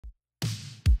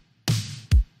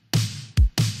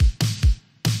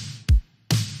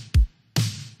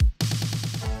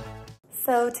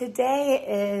So today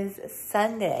is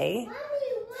Sunday. Mommy,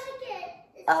 look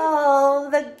it. Oh,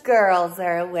 the girls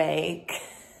are awake.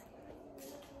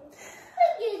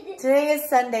 Today is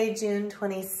Sunday, June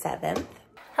 27th.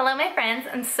 Hello my friends,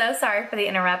 I'm so sorry for the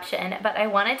interruption, but I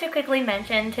wanted to quickly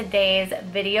mention today's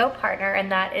video partner,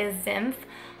 and that is Zinnf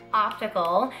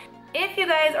Optical. If you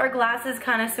guys are glasses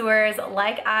connoisseurs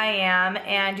like I am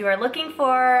and you are looking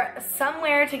for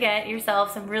somewhere to get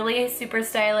yourself some really super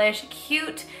stylish,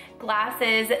 cute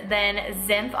glasses, then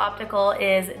Zinnf Optical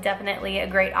is definitely a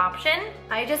great option.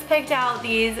 I just picked out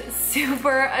these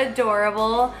super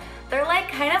adorable, they're like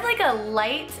kind of like a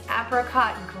light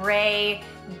apricot gray,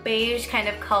 beige kind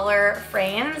of color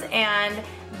frames, and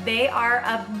they are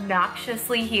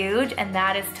obnoxiously huge, and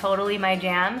that is totally my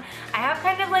jam. I have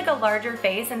kind of like a larger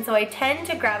face, and so I tend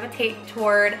to gravitate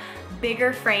toward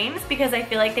bigger frames because I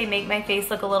feel like they make my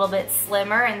face look a little bit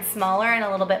slimmer and smaller and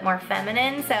a little bit more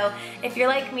feminine. So if you're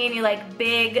like me and you like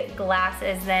big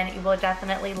glasses, then you will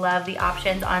definitely love the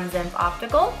options on Zinnf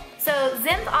Optical. So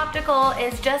Zinnf Optical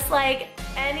is just like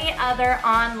any other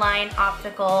online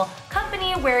optical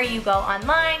company where you go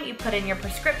online, you put in your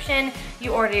prescription,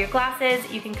 you order your glasses,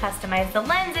 you can customize the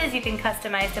lenses, you can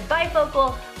customize to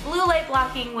bifocal, blue light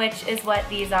blocking, which is what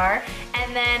these are.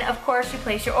 And then of course you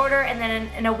place your order, and then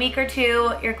in a week or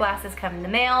two, your glasses come in the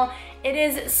mail. It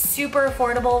is super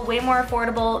affordable, way more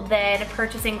affordable than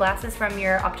purchasing glasses from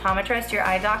your optometrist, your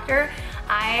eye doctor.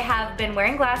 I have been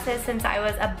wearing glasses since I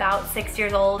was about 6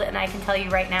 years old, and I can tell you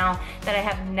right now that I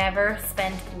have never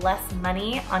spent less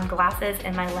money on glasses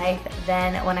in my life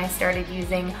than when I started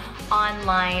using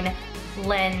online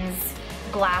lens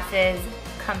glasses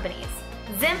companies.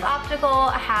 Zinnf Optical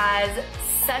has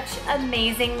such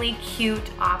amazingly cute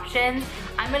options.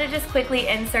 I'm gonna just quickly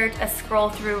insert a scroll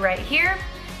through right here.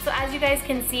 So as you guys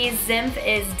can see, Zinnf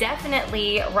is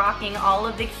definitely rocking all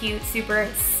of the cute, super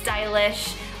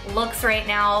stylish looks right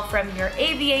now, from your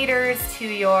aviators to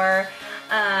your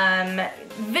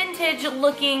vintage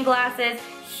looking glasses,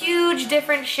 huge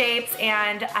different shapes,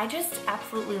 and I just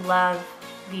absolutely love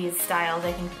these styles.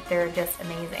 I think they're just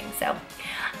amazing. So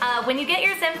when you get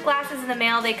your Zinnf glasses in the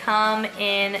mail, they come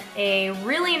in a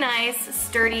really nice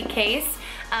sturdy case.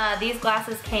 These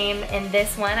glasses came in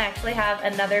this one. I actually have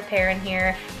another pair in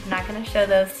here. I'm not gonna show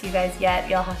those to you guys yet.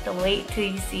 You'll have to wait till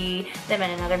you see them in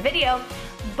another video.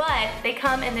 But they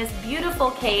come in this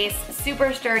beautiful case,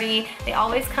 super sturdy. They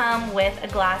always come with a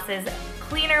glasses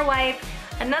cleaner wipe.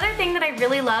 Another thing that I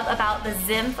really love about the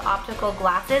Zinnf Optical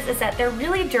glasses is that they're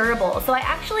really durable. So I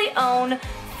actually own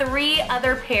 3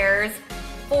 other pairs,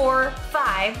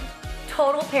 5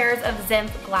 total pairs of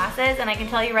Zinnf glasses, and I can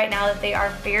tell you right now that they are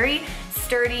very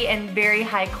sturdy and very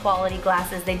high quality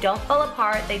glasses. They don't fall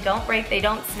apart, they don't break, they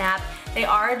don't snap. They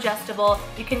are adjustable.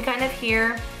 You can kind of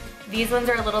hear these ones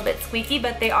are a little bit squeaky,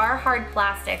 but they are hard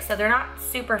plastic, so they're not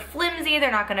super flimsy,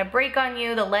 they're not gonna break on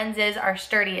you. The lenses are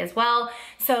sturdy as well.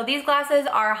 So these glasses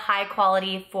are high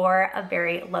quality for a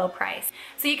very low price.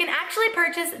 So you can actually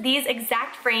purchase these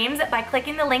exact frames by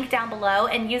clicking the link down below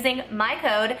and using my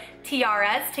code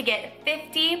TIARAS to get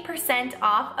 50%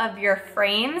 off of your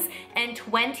frames and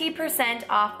 20%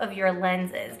 off of your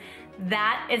lenses.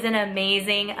 That is an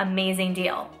amazing, amazing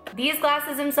deal. These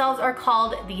glasses themselves are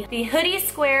called the Hoodie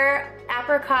Square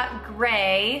Apricot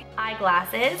Gray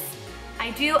eyeglasses.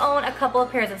 I do own a couple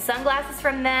of pairs of sunglasses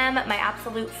from them. My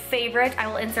absolute favorite, I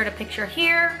will insert a picture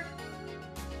here.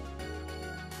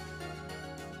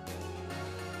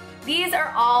 These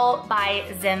are all by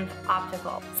Zinnf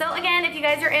Optical. So again, if you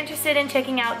guys are interested in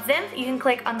checking out Zinnf, you can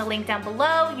click on the link down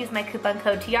below, use my coupon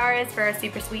code TIARAS for a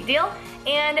super sweet deal,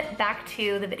 and back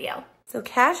to the video. So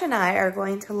Cash and I are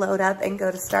going to load up and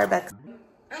go to Starbucks.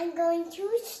 I'm going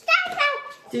to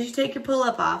Starbucks. Did you take your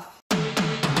pull-up off?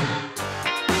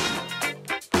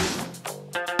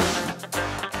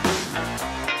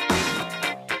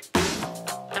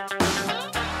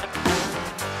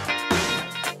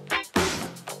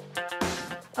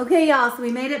 Okay, y'all, so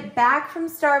we made it back from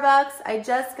Starbucks. I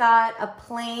just got a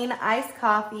plain iced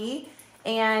coffee,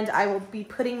 and I will be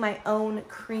putting my own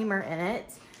creamer in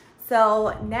it.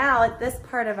 So now at this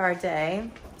part of our day,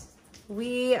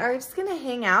 we are just gonna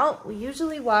hang out. We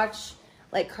usually watch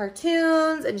like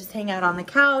cartoons and just hang out on the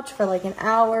couch for like an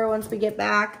hour once we get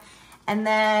back. And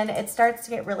then it starts to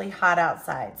get really hot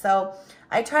outside. So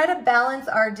I try to balance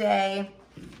our day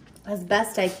as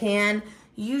best I can.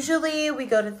 Usually we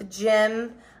go to the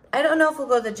gym. I don't know if we'll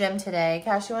go to the gym today.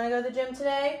 Cash, you wanna go to the gym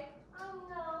today?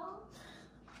 No.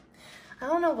 I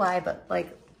don't know why, but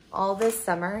like all this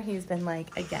summer, he's been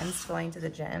like against going to the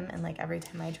gym, and like every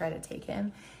time I try to take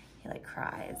him, he like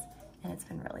cries, and it's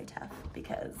been really tough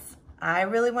because I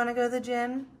really want to go to the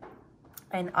gym,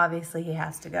 And obviously he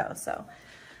has to go, so.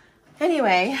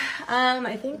 Anyway,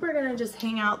 I think we're gonna just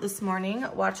hang out this morning,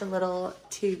 watch a little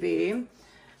TV,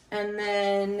 and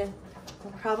then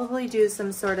we'll probably do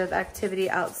some sort of activity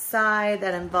outside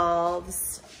that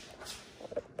involves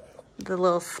the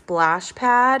little splash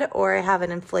pad, or I have an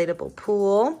inflatable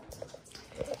pool.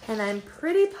 And I'm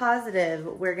pretty positive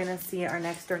we're gonna see our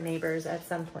next door neighbors at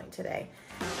some point today.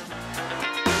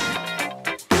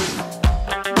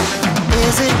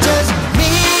 Is it just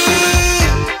me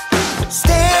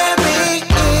staring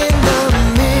in the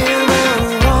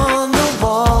mirror on the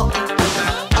wall?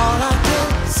 All I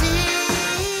can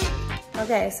see.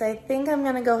 Okay, so I think I'm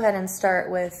gonna go ahead and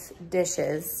start with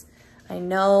dishes. I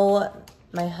know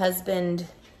my husband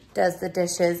does the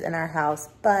dishes in our house,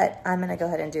 but I'm gonna go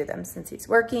ahead and do them since he's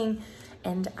working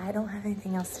and I don't have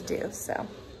anything else to do. So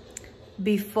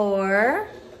before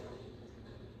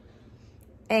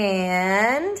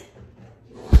and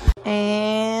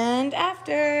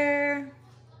after.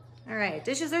 All right,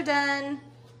 dishes are done.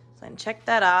 So I can check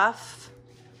that off.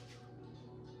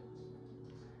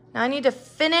 Now I need to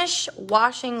finish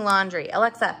washing laundry.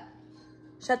 Alexa,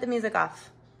 shut the music off.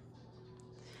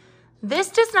 This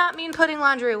does not mean putting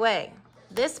laundry away.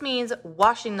 This means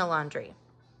washing the laundry.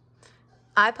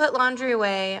 I put laundry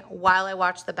away while I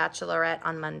watch The Bachelorette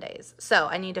on Mondays. So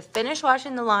I need to finish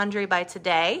washing the laundry by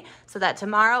today so that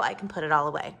tomorrow I can put it all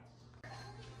away.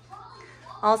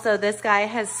 Also, this guy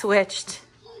has switched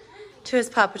to his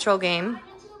Paw Patrol game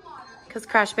because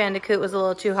Crash Bandicoot was a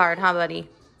little too hard, huh, buddy?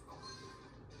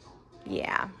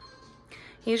 Yeah.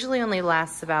 He usually only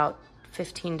lasts about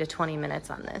 15 to 20 minutes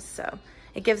on this, so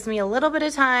it gives me a little bit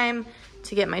of time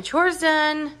to get my chores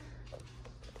done,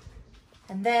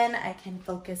 and then I can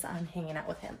focus on hanging out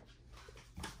with him.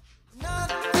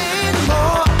 Nothing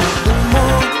more, no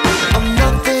more of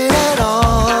nothing at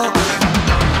all.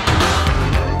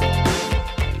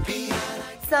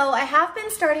 So I have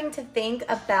been starting to think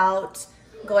about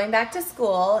going back to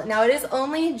school. Now it is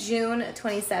only June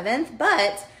 27th,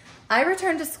 but I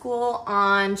returned to school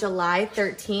on July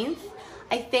 13th.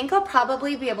 I think I'll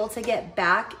probably be able to get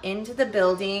back into the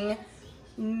building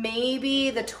maybe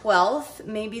the 12th,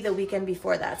 maybe the weekend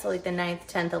before that, so like the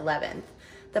 9th, 10th, 11th.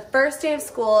 The first day of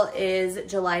school is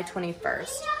July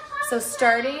 21st. So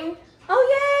starting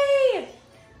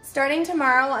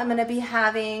tomorrow, I'm gonna be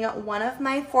having one of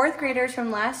my 4th graders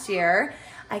from last year.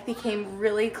 I became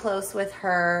really close with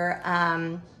her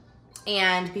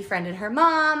and befriended her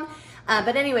mom.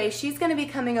 But anyway, she's gonna be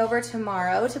coming over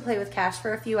tomorrow to play with Cash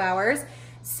for a few hours.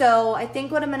 So I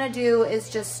think what I'm gonna do is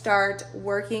just start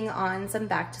working on some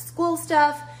back to school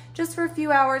stuff just for a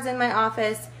few hours in my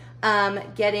office,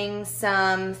 getting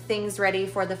some things ready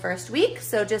for the first week.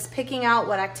 So just picking out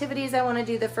what activities I wanna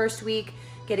do the first week,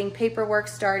 getting paperwork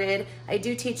started. I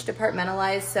do teach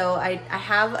departmentalized, so I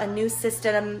have a new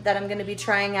system that I'm gonna be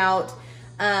trying out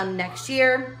next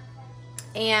year.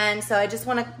 And so I just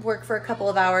wanna work for a couple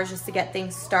of hours just to get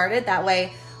things started. That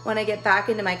way, when I get back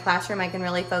into my classroom, I can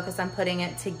really focus on putting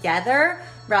it together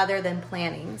rather than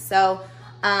planning. So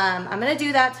I'm gonna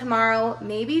do that tomorrow,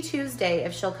 maybe Tuesday,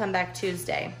 if she'll come back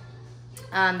Tuesday.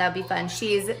 That'd be fun.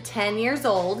 She's 10 years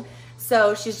old,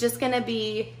 so she's just gonna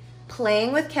be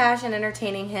playing with Cash and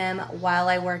entertaining him while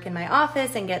I work in my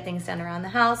office and get things done around the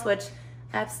house, which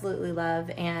I absolutely love.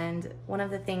 And one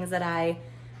of the things that I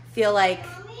feel like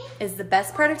is the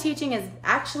best part of teaching is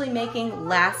actually making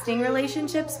lasting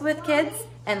relationships with kids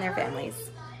and their families.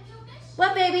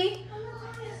 What, baby?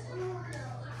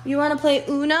 You wanna play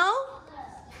Uno?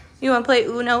 You wanna play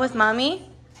Uno with mommy?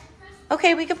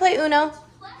 Okay, we can play Uno.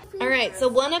 All right, so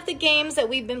one of the games that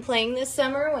we've been playing this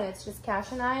summer when it's just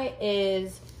Cash and I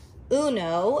is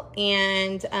Uno,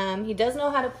 and he does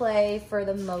know how to play for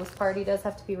the most part. He does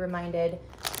have to be reminded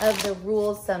of the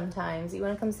rules sometimes. You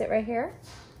wanna come sit right here?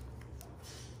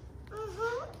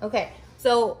 Okay,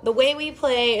 so the way we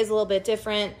play is a little bit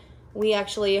different. We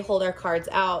actually hold our cards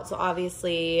out, so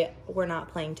obviously we're not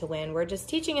playing to win. We're just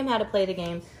teaching him how to play the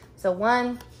game. So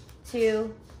 1,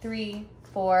 2, 3,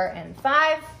 4, and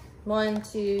 5. 1,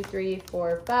 2, 3,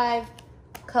 4, 5.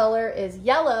 Color is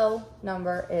yellow,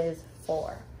 number is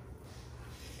 4.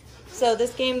 So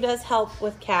this game does help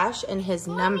with Cash and his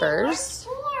numbers.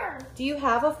 4. Do you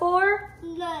have a 4?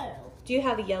 No. Do you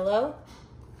have a yellow?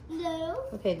 No.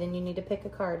 Okay, then you need to pick a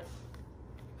card.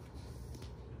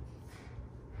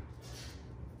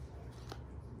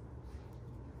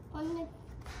 On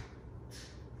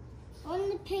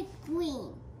the pick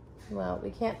green. Well,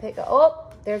 we can't pick a,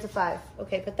 oh, there's a 5.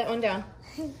 Okay, put that one down.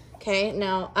 Okay,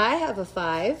 now I have a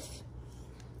 5.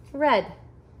 Red.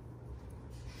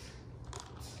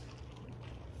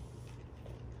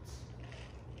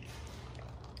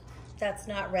 That's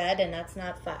not red and that's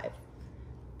not 5.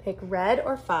 Pick red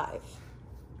or 5.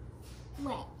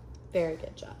 Red. Very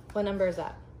good job. What number is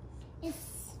that?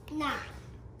 It's 9.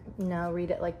 No,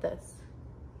 read it like this.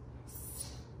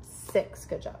 6.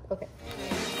 Good job. Okay.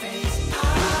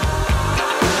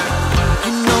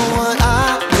 You know what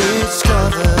I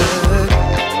discovered?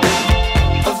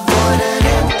 Avoid an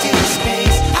empty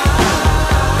space.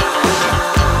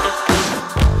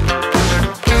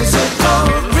 Is it for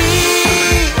real?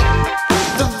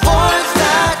 The voice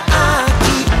that I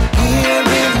keep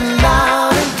hearing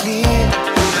loud and clear.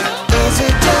 Is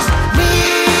it just me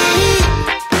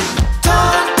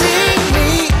taunting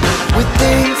me with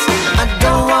things I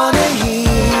don't wanna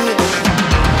hear?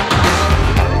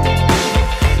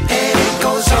 And it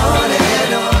goes on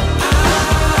and on.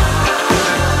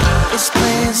 It's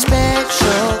playing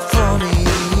special for me.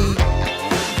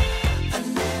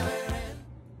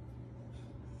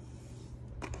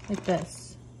 Like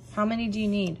this. How many do you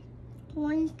need?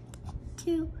 1,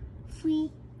 2,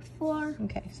 3, 4.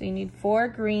 Okay, so you need 4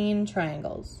 green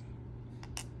triangles.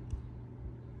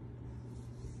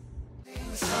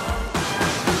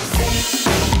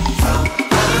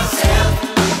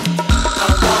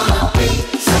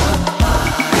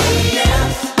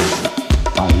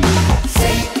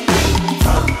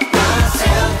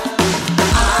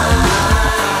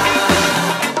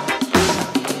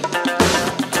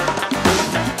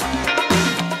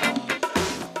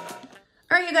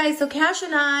 All right, you guys, so Cash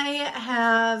and I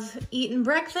have eaten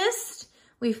breakfast.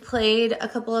 We've played a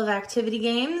couple of activity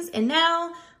games, and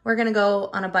now we're gonna go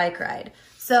on a bike ride.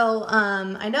 So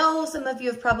I know some of you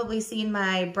have probably seen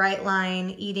my Bright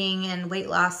Line eating and weight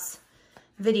loss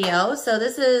video. So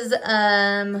this is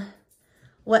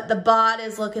what the bod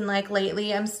is looking like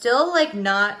lately. I'm still like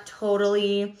not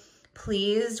totally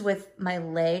pleased with my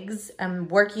legs. I'm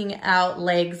working out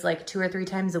legs like 2 or 3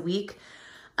 times a week.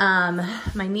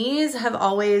 My knees have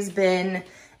always been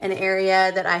an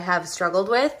area that I have struggled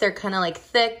with. They're kind of like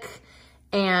thick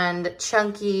and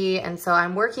chunky. And so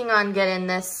I'm working on getting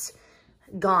this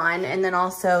gone. And then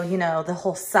also, you know, the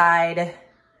whole side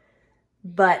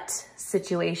butt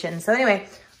situation. So anyway,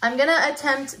 I'm going to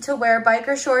attempt to wear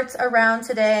biker shorts around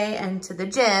today and to the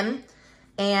gym.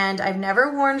 And I've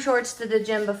never worn shorts to the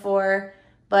gym before,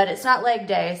 but it's not leg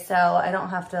day. So I don't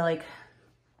have to like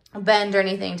bend or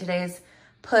anything. Today's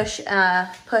push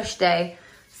day.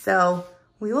 So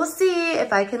we will see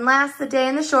if I can last the day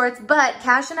in the shorts, but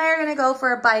Cash and I are gonna go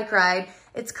for a bike ride.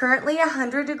 It's currently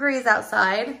 100 degrees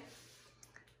outside.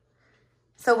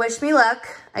 So wish me luck.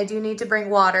 I do need to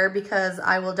bring water because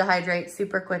I will dehydrate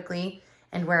super quickly,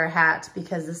 and wear a hat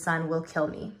because the sun will kill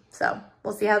me. So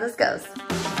we'll see how this goes.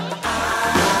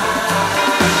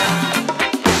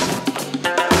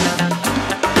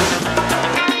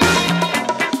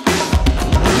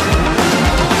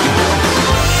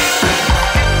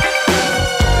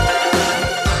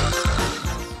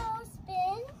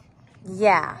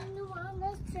 Yeah. In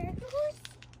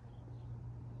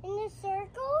the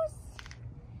circles?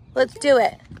 Let's do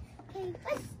it. Okay,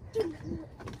 let's do it.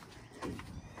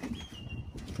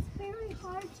 It's very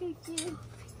hard to do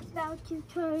without your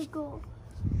triangle.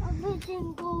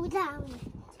 Everything go down.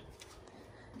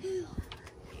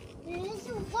 There's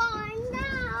one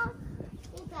now.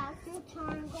 Without your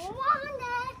triangle on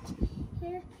it.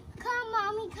 Here, come,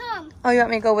 Mommy, come. Oh, you want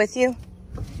me to go with you?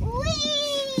 Whee!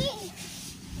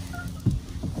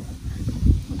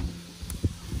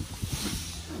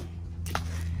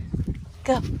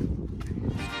 Go. Go.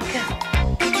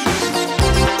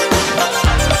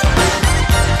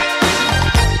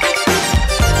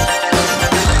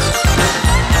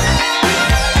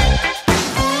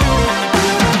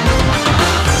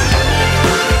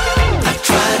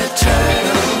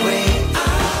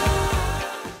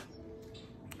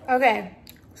 Okay,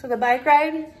 so the bike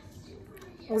ride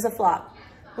was a flop.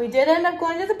 We did end up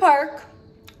going to the park.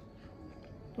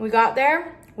 We got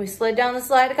there, we slid down the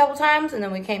slide a couple times, and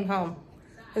then we came home.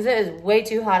 Because it is way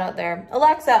too hot out there.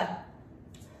 Alexa,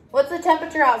 what's the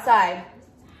temperature outside?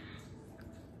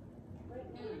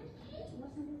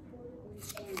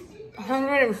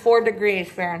 104 degrees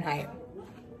Fahrenheit.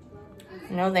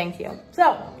 No, thank you.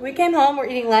 So, we came home, we're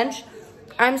eating lunch.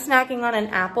 I'm snacking on an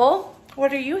apple.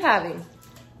 What are you having?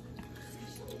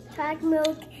 Chocolate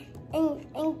milk and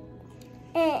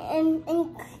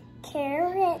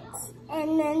carrots,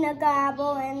 and then a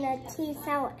gobble and a tea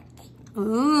salad.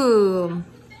 Ooh.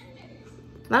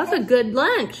 That's a good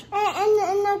lunch. And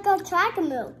I got chocolate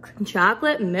milk.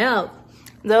 Chocolate milk.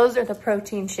 Those are the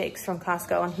protein shakes from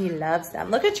Costco, and he loves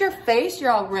them. Look at your face,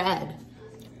 you're all red.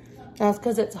 That's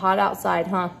because it's hot outside,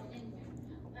 huh?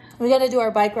 We got to do our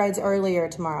bike rides earlier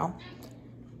tomorrow.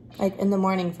 like in the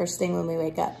morning first thing when we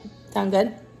wake up. Sound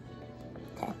good?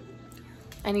 Okay.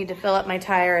 I need to fill up my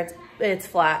tire. It's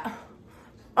flat.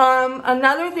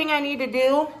 Another thing I need to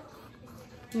do,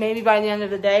 maybe by the end of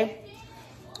the day,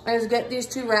 is get these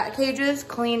 2 rat cages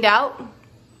cleaned out.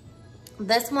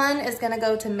 This one is gonna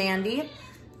go to Mandy.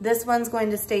 This one's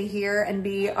going to stay here and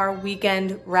be our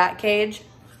weekend rat cage.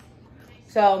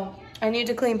 So I need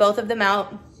to clean both of them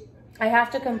out. I have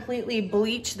to completely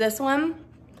bleach this one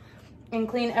and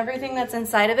clean everything that's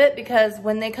inside of it, because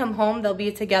when they come home, they'll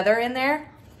be together in there.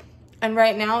 And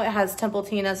right now it has Temple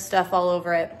Tina's stuff all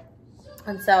over it.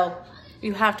 And so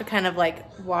you have to kind of like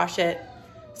wash it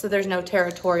so there's no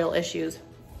territorial issues.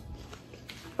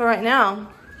 But right now,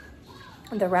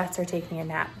 the rats are taking a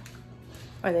nap,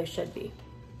 or they should be.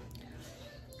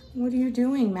 What are you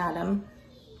doing, madam?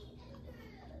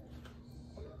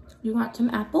 You want some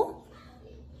apple?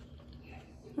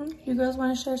 You girls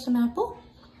want to share some apple?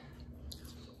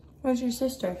 Where's your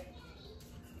sister?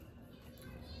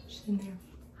 She's in there.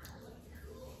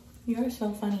 You're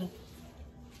so funny.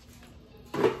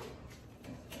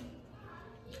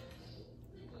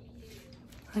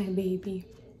 Hi, baby.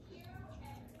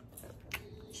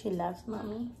 She loves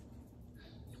mommy.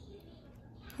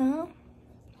 Huh?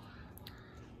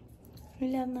 You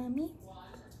love mommy?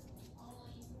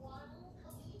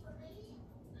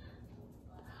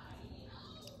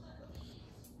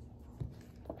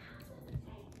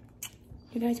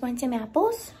 You guys want some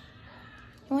apples?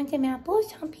 You want some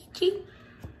apples, huh, Peachy?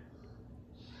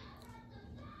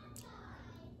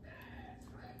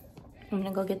 I'm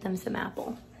gonna go get them some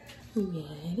apple. You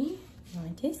ready? You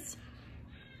want this?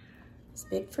 It's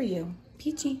big for you.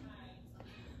 Peachy.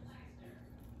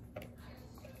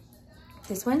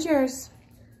 This one's yours.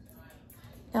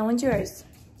 That one's yours.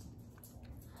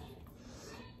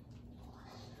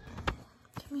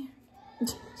 Come here.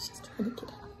 She's trying to get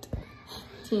out.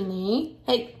 Teeny.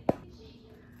 Hey.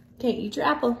 Okay, eat your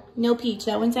apple. No, Peach,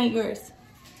 that one's not yours.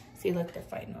 See, look, they're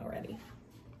fighting already.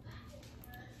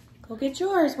 Go get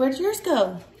yours. Where'd yours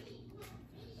go?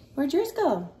 Where'd yours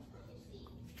go?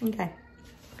 Okay.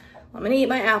 I'm gonna eat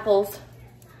my apples.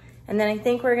 And then I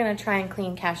think we're gonna try and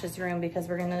clean Cash's room, because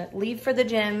we're gonna leave for the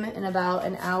gym in about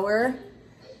an hour-ish.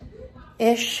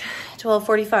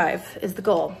 12:45 is the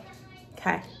goal.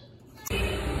 Okay.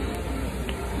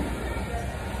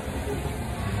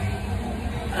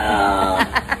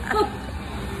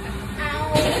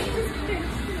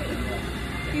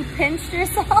 You pinched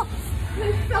yourself?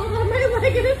 I fell on my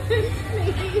leg and it pinched me.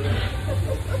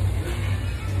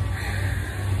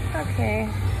 Okay.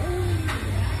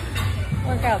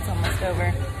 Workout's almost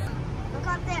over. Look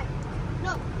out there.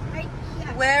 No, right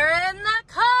here. We're in the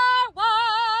car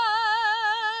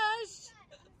wash.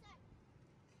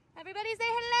 Everybody say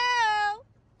hello.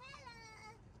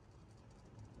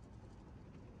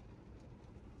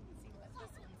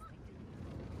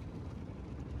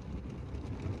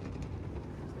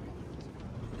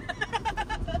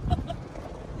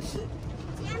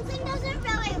 Samson doesn't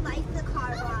really like the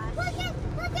car wash. Look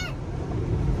it.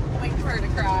 Wait for her to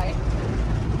cry.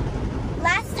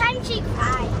 Last time she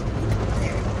cried.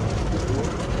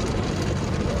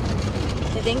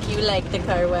 I think you like the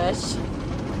car wash.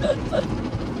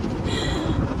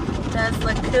 It does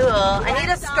look cool. I need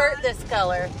to skirt this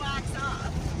color.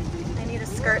 I need to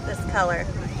skirt this color.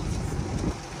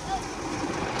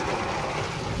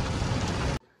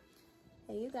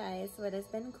 Hey you guys, so it has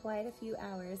been quite a few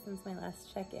hours since my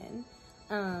last check-in.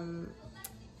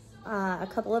 A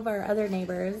couple of our other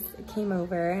neighbors came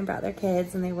over and brought their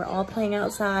kids, and they were all playing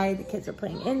outside. The kids are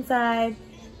playing inside.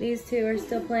 These two are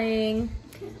still playing.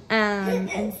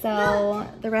 And so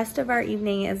the rest of our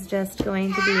evening is just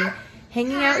going to be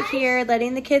hanging out here,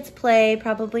 letting the kids play,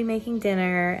 probably making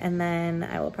dinner, and then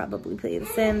I will probably play The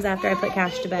Sims after I put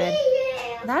Cash to bed.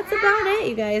 That's about it,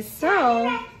 you guys. So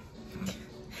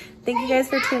thank you guys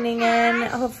for tuning in.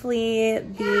 Hopefully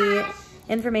the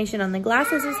information on the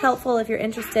glasses is helpful. If you're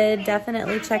interested,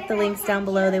 definitely check the links down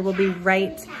below. They will be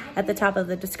right at the top of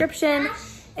the description.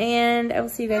 And I will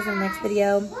see you guys in the next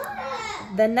video.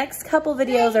 The next couple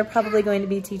videos are probably going to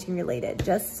be teaching related,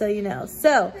 just so you know.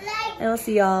 So, I will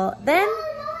see y'all then.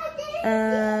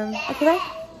 Okay,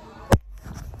 bye.